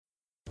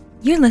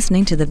You're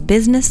listening to the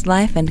Business,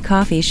 Life, and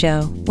Coffee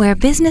Show, where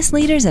business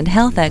leaders and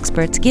health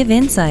experts give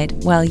insight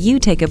while you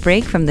take a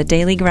break from the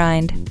daily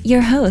grind.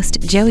 Your host,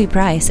 Joey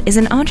Price, is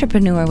an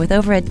entrepreneur with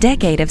over a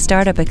decade of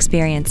startup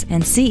experience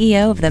and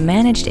CEO of the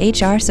managed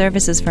HR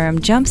services firm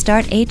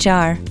Jumpstart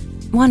HR.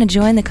 Want to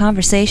join the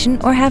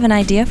conversation or have an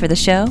idea for the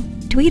show?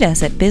 Tweet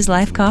us at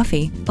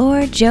BizLifeCoffee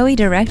or Joey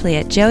directly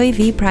at Joey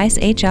V. Price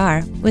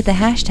HR with the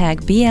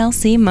hashtag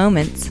BLC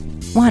Moments.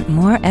 Want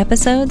more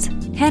episodes?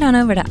 Head on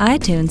over to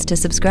iTunes to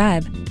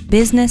subscribe.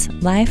 Business,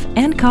 Life,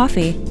 and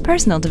Coffee,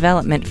 personal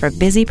development for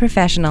busy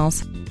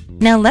professionals.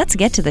 Now let's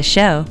get to the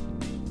show.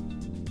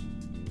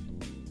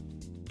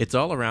 It's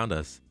all around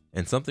us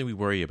and something we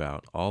worry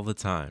about all the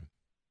time.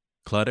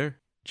 Clutter,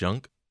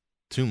 junk,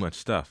 too much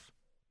stuff,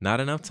 not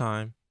enough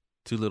time,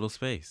 too little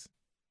space.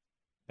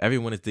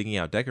 Everyone is digging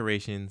out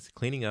decorations,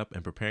 cleaning up,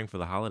 and preparing for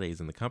the holidays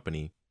in the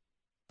company.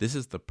 This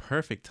is the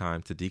perfect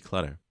time to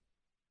declutter.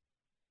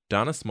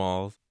 Donna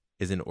Smalls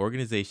is an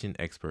organization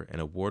expert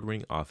and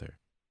award-winning author.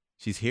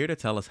 She's here to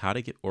tell us how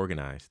to get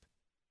organized,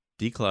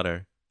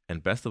 declutter,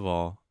 and best of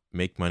all,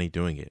 make money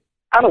doing it.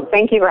 Oh,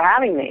 thank you for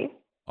having me.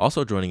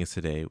 Also joining us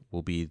today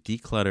will be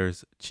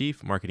Declutter's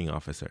Chief Marketing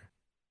Officer.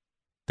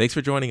 Thanks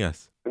for joining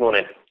us. Good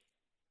morning.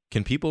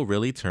 Can people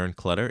really turn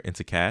clutter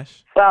into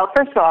cash? Well,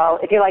 first of all,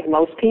 if you're like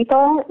most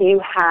people,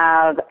 you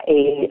have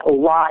a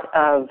lot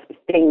of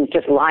things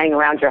just lying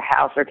around your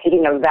house or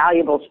taking a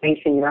valuable space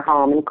in your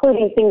home,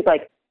 including things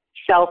like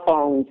cell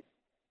phones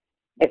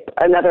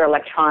and other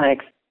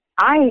electronics.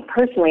 I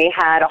personally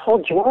had a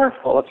whole drawer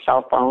full of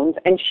cell phones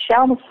and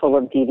shelves full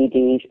of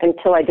DVDs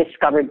until I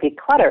discovered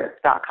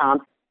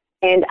Declutter.com.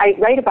 And I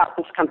write about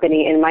this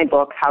company in my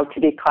book, How to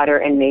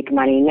Declutter and Make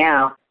Money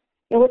Now.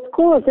 And what's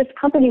cool is this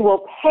company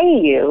will pay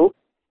you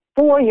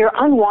for your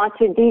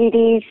unwanted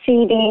DVDs,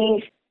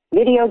 CDs,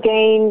 video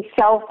games,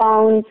 cell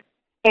phones,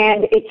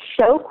 and it's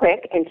so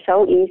quick and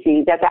so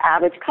easy that the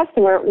average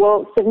customer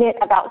will submit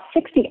about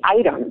 60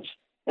 items,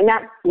 and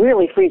that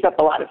really frees up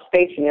a lot of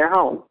space in your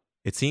home.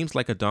 It seems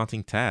like a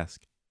daunting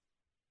task.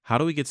 How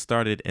do we get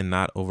started and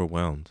not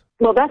overwhelmed?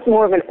 Well, that's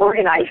more of an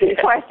organizing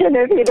question,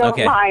 if you don't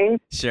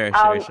mind. Sure.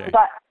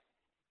 But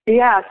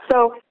yeah,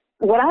 so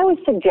what I would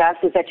suggest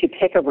is that you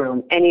pick a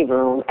room, any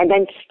room, and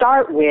then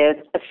start with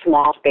a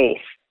small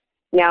space.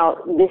 Now,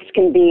 this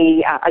can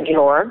be a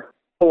drawer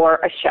or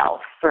a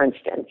shelf, for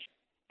instance.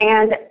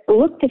 And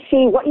look to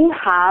see what you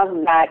have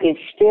that is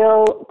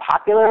still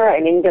popular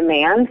and in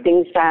demand,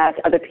 things that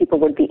other people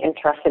would be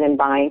interested in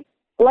buying,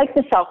 like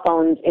the cell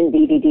phones and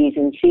DVDs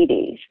and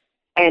CDs.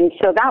 And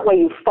so that way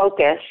you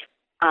focus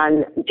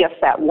on just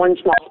that one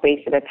small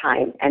space at a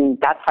time, and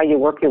that's how you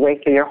work your way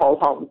through your whole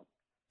home.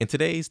 In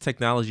today's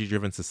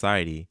technology-driven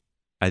society,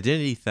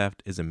 identity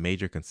theft is a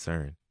major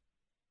concern.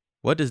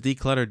 What does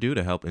Declutter do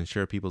to help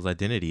ensure people's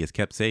identity is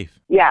kept safe?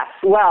 Yes.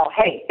 Well,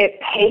 hey, it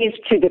pays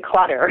to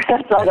declutter.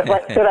 That's all that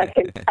I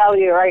can tell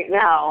you right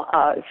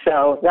now.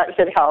 So that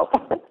should help.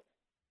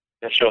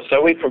 Yeah, sure.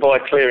 So we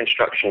provide clear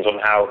instructions on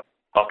how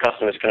our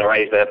customers can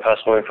erase their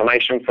personal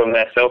information from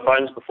their cell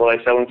phones before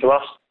they sell them to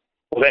us.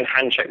 We'll then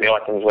hand check the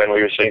items when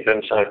we receive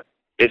them. So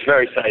it's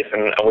very safe,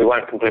 and we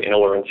won't complete an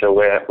order until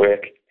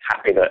we're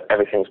happy that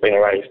everything's been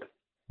erased.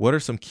 What are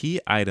some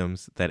key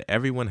items that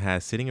everyone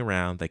has sitting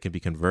around that can be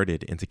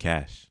converted into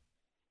cash?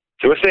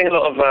 So we're seeing a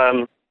lot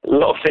of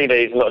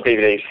CDs, a lot of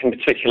DVDs. In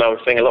particular,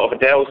 we're seeing a lot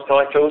of Adele's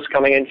titles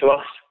coming into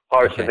us.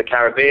 Pirates of the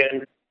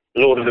Caribbean,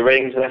 Lord of the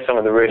Rings, and they're some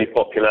of the really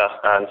popular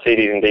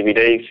CDs and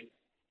DVDs.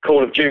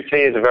 Call of Duty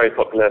is a very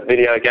popular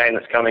video game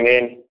that's coming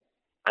in.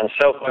 And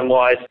cell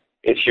phone-wise,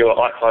 it's your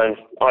iPhone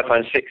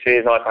 6s,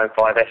 iPhone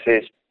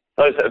 5s.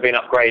 Those that have been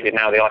upgraded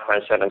now, the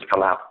iPhone 7's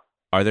come out.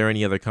 Are there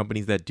any other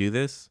companies that do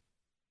this?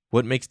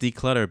 What makes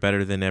Declutter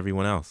better than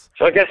everyone else?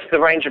 So I guess the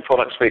range of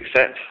products we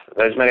accept,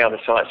 there's many other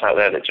sites out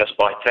there that just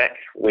buy tech.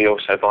 We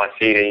also buy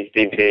CDs,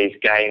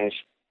 DVDs, games,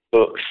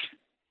 books,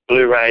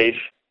 Blu-rays,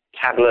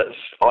 tablets,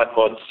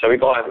 iPods. So we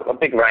buy a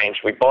big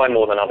range. We buy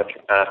more than other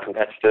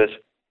competitors.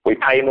 We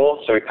pay more,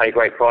 so we pay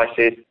great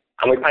prices.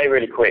 And we pay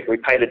really quick. We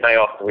pay the day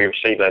after we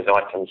receive those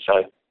items.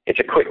 So it's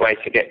a quick way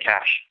to get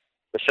cash.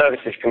 The service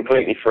is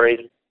completely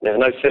free. There's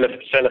no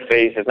seller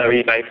fees. There's no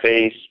eBay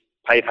fees,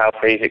 PayPal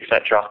fees,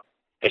 etc.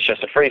 It's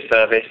just a free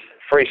service,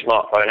 free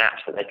smartphone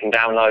apps that they can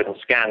download and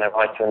scan their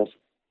items.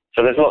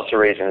 So there's lots of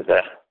reasons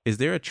there. Is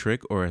there a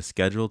trick or a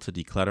schedule to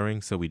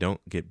decluttering so we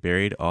don't get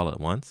buried all at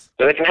once?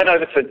 So they can head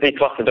over to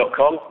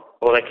Declutter.com,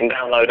 or they can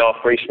download our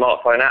free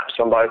smartphone apps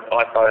on both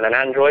iPhone and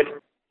Android.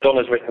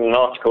 Donna's written an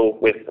article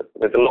with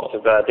a lot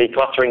of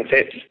decluttering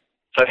tips.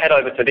 So head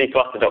over to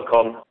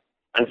Declutter.com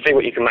and see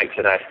what you can make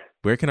today.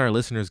 Where can our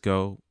listeners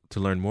go to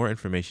learn more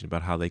information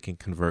about how they can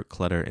convert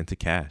clutter into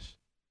cash?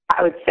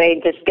 I would say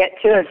just get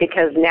to it,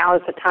 because now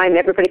is the time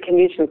everybody can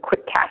use some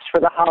quick cash for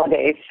the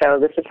holidays. So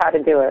this is how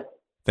to do it.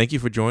 Thank you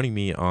for joining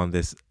me on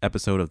this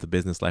episode of the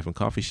Business, Life, and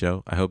Coffee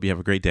Show. I hope you have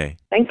a great day.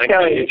 Thanks,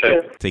 Joey. You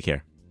too. Take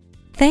care.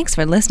 Thanks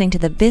for listening to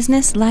the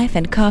Business, Life,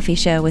 and Coffee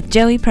Show with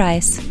Joey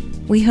Price.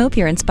 We hope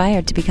you're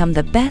inspired to become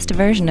the best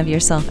version of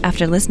yourself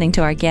after listening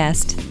to our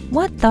guest.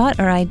 What thought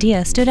or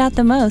idea stood out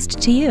the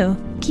most to you?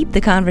 Keep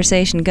the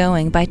conversation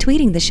going by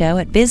tweeting the show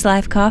at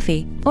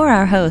BizLifeCoffee or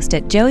our host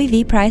at Joey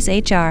V. Price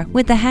HR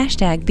with the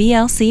hashtag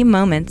BLC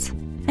Moments.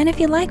 And if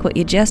you like what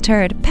you just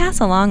heard, pass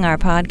along our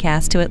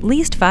podcast to at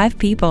least 5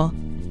 people.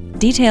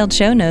 Detailed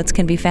show notes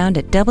can be found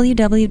at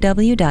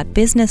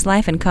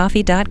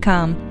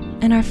www.businesslifeandcoffee.com,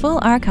 and our full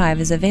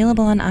archive is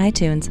available on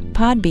iTunes,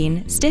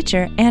 Podbean,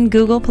 Stitcher, and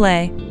Google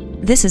Play.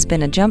 This has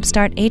been a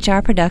Jumpstart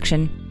HR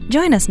production.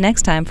 Join us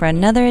next time for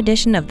another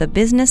edition of the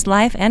Business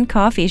Life and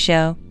Coffee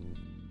Show.